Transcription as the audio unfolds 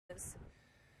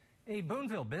A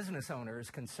Boonville business owner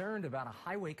is concerned about a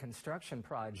highway construction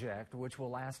project which will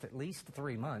last at least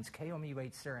 3 months.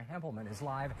 KOMU8's Sarah Hempelman is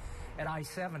live at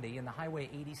I-70 in the Highway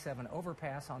 87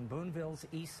 overpass on Boonville's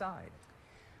east side.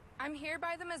 I'm here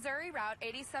by the Missouri Route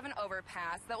 87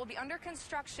 overpass that will be under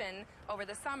construction over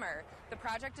the summer. The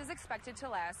project is expected to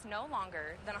last no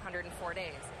longer than 104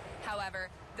 days. However,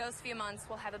 those few months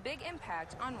will have a big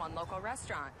impact on one local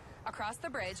restaurant. Across the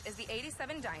bridge is the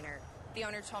 87 Diner. The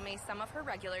owner told me some of her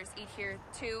regulars eat here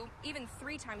 2, even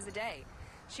 3 times a day.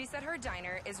 She said her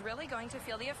diner is really going to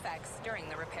feel the effects during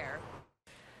the repair.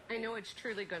 I know it's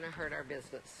truly going to hurt our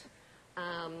business.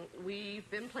 We've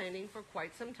been planning for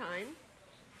quite some time,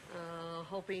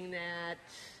 hoping that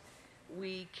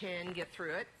we can get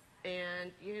through it.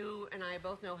 And you and I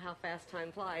both know how fast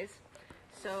time flies.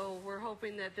 So we're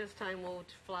hoping that this time will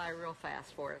fly real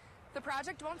fast for us. The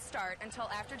project won't start until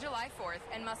after July 4th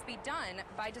and must be done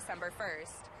by December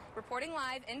 1st. Reporting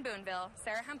live in Boonville,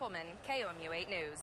 Sarah Hempelman, KOMU8 News.